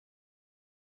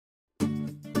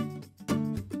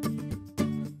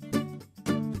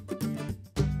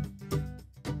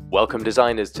Welcome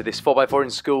designers to this 4x4 in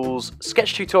Schools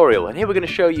sketch tutorial, and here we're going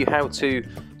to show you how to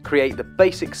create the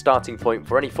basic starting point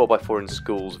for any 4x4 in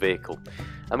Schools vehicle.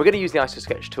 And we're going to use the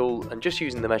IsoSketch tool and just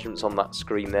using the measurements on that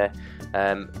screen there,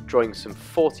 drawing some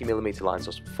 40mm lines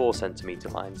or some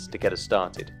 4cm lines to get us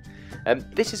started.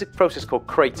 This is a process called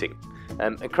crating,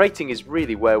 and crating is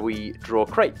really where we draw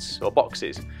crates or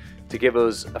boxes to give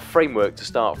us a framework to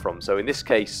start from. So in this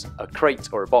case, a crate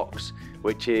or a box,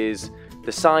 which is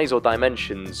the size or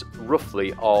dimensions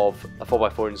roughly of a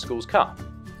 4x4 in Schools car.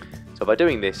 So by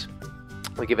doing this,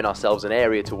 we're giving ourselves an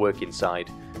area to work inside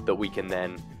that we can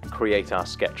then create our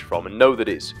sketch from and know that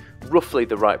it's roughly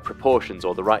the right proportions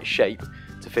or the right shape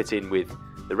to fit in with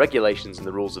the regulations and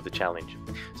the rules of the challenge.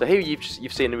 So here you've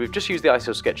seen we've just used the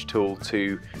IsoSketch tool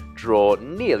to draw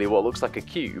nearly what looks like a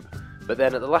cube, but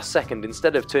then at the last second,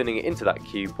 instead of turning it into that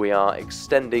cube, we are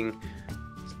extending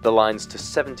the lines to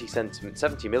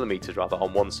 70mm rather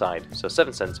on one side, so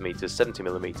 7 centimeters,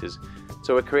 70mm.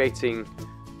 So we're creating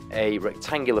a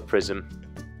rectangular prism,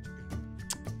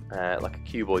 like a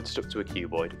cuboid stuck to a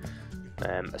cuboid,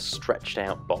 a stretched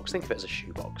out box. Think of it as a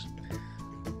shoebox.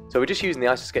 So we're just using the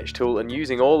IsoSketch tool and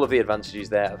using all of the advantages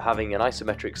there of having an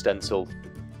isometric stencil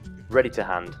ready to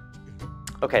hand.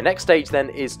 Okay, next stage then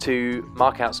is to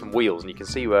mark out some wheels, and you can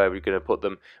see where we're going to put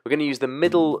them. We're going to use the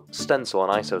middle stencil on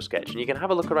IsoSketch, and you can have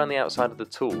a look around the outside of the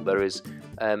tool. There is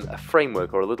a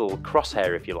framework or a little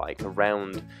crosshair, if you like,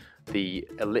 around the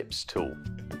ellipse tool,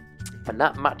 and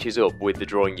that matches up with the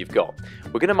drawing you've got.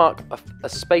 We're going to mark a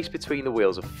space between the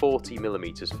wheels of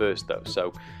 40mm first though,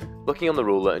 so looking on the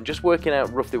ruler and just working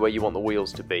out roughly where you want the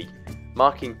wheels to be,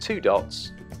 marking 2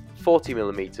 dots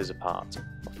 40mm apart,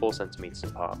 or 4 centimeters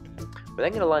apart. We're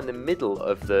then going to line the middle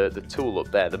of the tool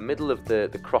up there, the middle of the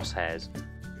crosshairs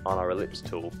on our ellipse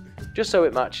tool, just so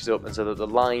it matches up and so that the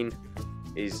line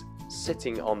is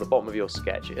sitting on the bottom of your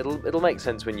sketch. It'll make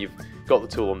sense when you've got the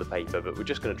tool on the paper, but we're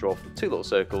just going to draw 2 little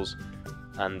circles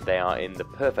and they are in the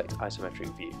perfect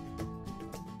isometric view.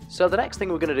 So the next thing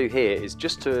we're going to do here is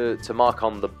just to mark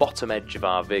on the bottom edge of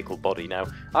our vehicle body. Now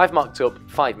I've marked up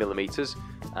 5mm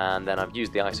and then I've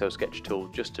used the IsoSketch tool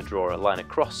just to draw a line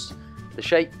across the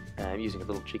shape, using a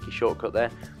little cheeky shortcut there.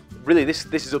 Really this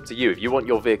is up to you. If you want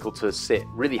your vehicle to sit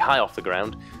really high off the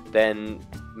ground, then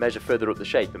measure further up the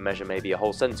shape and measure maybe a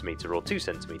whole centimetre or 2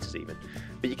 centimetres even.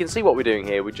 But you can see what we're doing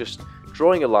here. We're just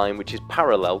drawing a line which is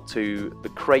parallel to the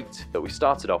crate that we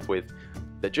started off with,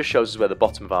 that just shows us where the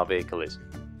bottom of our vehicle is.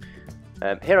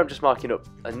 Here I'm just marking up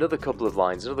another couple of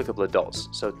lines, another couple of dots,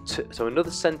 so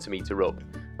another centimetre up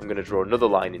I'm going to draw another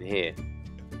line in here,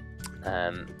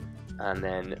 and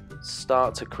then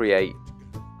start to create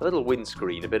a little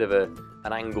windscreen, a bit of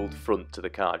an angled front to the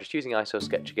car, just using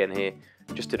IsoSketch again here,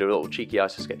 just to do a little cheeky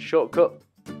IsoSketch shortcut,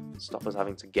 stop us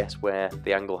having to guess where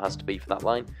the angle has to be for that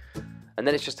line, and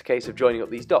then it's just a case of joining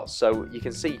up these dots. So you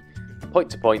can see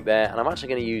point to point there, and I'm actually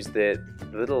going to use the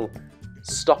little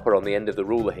stopper on the end of the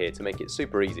ruler here to make it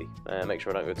super easy, make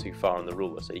sure I don't go too far on the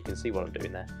ruler, so you can see what I'm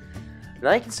doing there.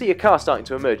 Now you can see a car starting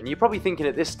to emerge, and you're probably thinking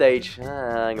at this stage,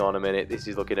 hang on a minute, this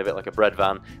is looking a bit like a bread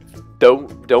van.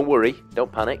 Don't worry,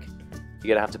 don't panic. You're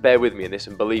going to have to bear with me in this,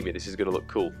 and believe me, this is going to look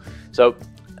cool. So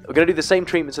we're going to do the same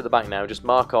treatments at the back now, just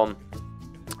mark on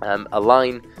a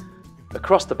line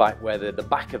across the back where the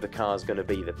back of the car is going to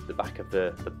be, the back of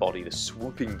the body, the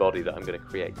swooping body that I'm going to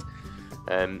create.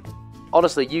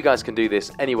 Honestly, you guys can do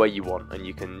this any way you want, and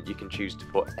you can choose to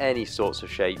put any sorts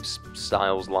of shapes,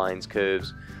 styles, lines,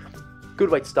 curves. Good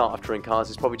way to start off drawing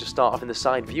cars is probably just start off in the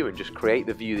side view and just create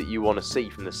the view that you want to see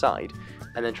from the side,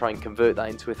 and then try and convert that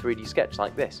into a 3D sketch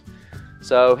like this.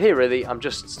 So here really I'm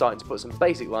just starting to put some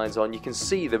basic lines on. You can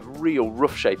see the real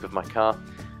rough shape of my car,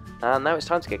 and now it's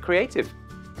time to get creative.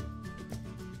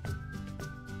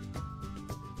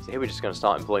 So here we're just going to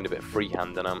start employing a bit of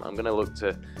freehand, and I'm going to look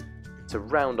to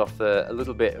round off a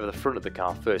little bit of the front of the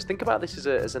car first. Think about this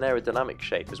as an aerodynamic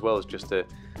shape as well as just a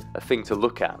thing to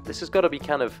look at. This has got to be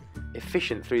kind of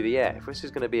efficient through the air. If this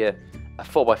is going to be a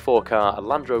 4x4 car, a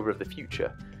Land Rover of the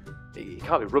future, it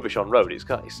can't be rubbish on road. It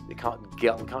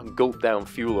can't gulp down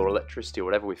fuel or electricity or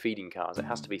whatever we're feeding cars. It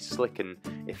has to be slick and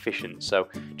efficient. So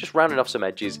just rounding off some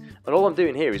edges, and all I'm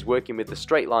doing here is working with the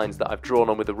straight lines that I've drawn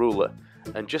on with the ruler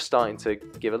and just starting to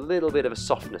give a little bit of a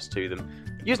softness to them.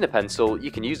 Using a pencil,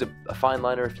 you can use a fine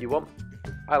liner if you want.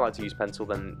 I like to use pencil,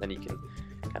 then you can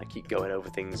kind of keep going over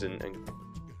things and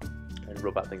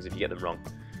rub out things if you get them wrong.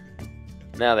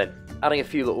 Now then, adding a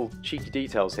few little cheeky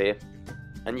details here,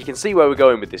 and you can see where we're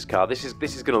going with this car. This is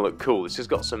going to look cool. This has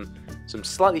got some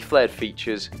slightly flared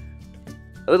features,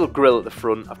 a little grille at the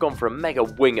front. I've gone for a mega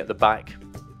wing at the back.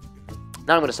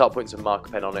 Now I'm going to start putting some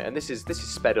marker pen on it, and this is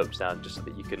sped up now just so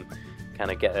that you can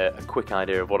kind of get a quick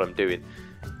idea of what I'm doing.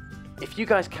 If you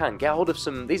guys can, get hold of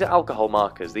some, these are alcohol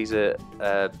markers, these are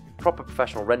proper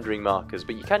professional rendering markers,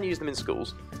 but you can use them in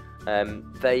schools.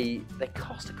 They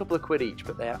cost a couple of quid each,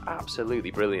 but they are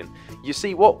absolutely brilliant. You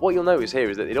see, what you'll notice here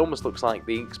is that it almost looks like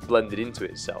the ink's blended into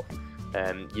itself.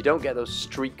 You don't get those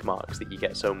streak marks that you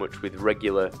get so much with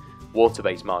regular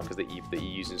water-based markers that you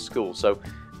use in school. So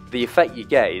the effect you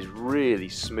get is really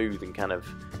smooth and kind of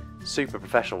super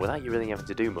professional without you really having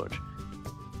to do much.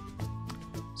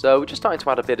 So we're just starting to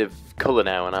add a bit of colour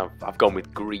now, and I've gone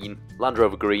with green, Land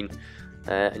Rover green,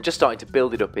 and just starting to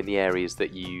build it up in the areas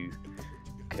that you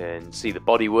can see the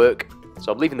bodywork.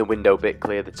 So I'm leaving the window bit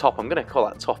clear. The top, I'm going to call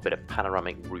that top bit a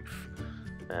panoramic roof.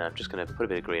 I'm just going to put a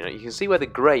bit of green on it. You can see where the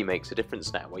grey makes a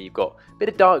difference now, where you've got a bit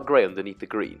of dark grey underneath the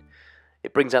green.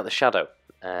 It brings out the shadow.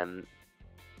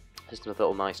 Just another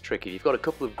little nice trick. If you've got a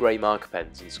couple of grey marker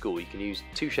pens in school, you can use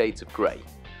 2 shades of grey.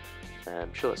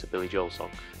 I'm sure that's a Billy Joel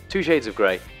song. 2 shades of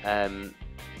grey, and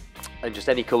just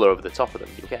any colour over the top of them.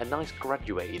 You'll get a nice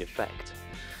graduated effect.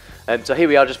 So here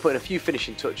we are, just putting a few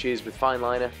finishing touches with fine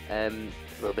liner. A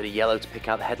little bit of yellow to pick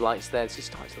out the headlights there. This is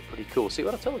starting to look pretty cool. See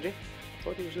what I told you? I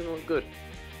told you it was going to look good.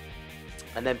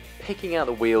 And then picking out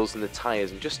the wheels and the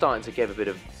tyres and just starting to give a bit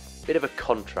of a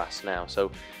contrast now. So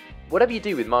whatever you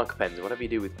do with marker pens and whatever you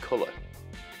do with colour,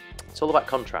 it's all about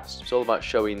contrast. It's all about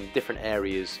showing different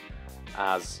areas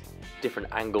as different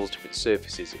angles, different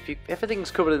surfaces. If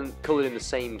everything's coloured in the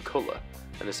same colour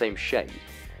and the same shade,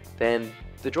 then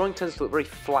the drawing tends to look very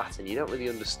flat and you don't really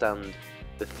understand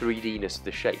the 3D-ness of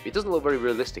the shape. It doesn't look very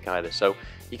realistic either. So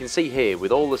you can see here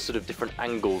with all the sort of different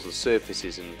angles and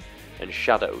surfaces and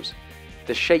shadows,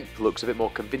 the shape looks a bit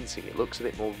more convincing, it looks a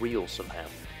bit more real somehow.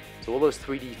 So all those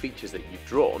 3D features that you've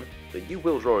drawn, that you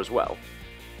will draw as well,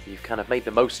 you've kind of made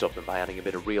the most of them by adding a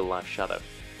bit of real life shadow.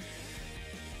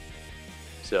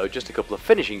 So just a couple of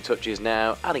finishing touches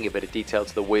now, adding a bit of detail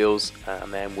to the wheels,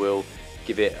 and then we'll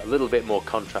give it a little bit more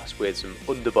contrast with some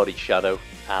underbody shadow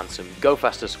and some go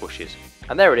faster swooshes.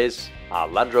 And there it is, our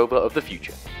Land Rover of the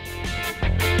future.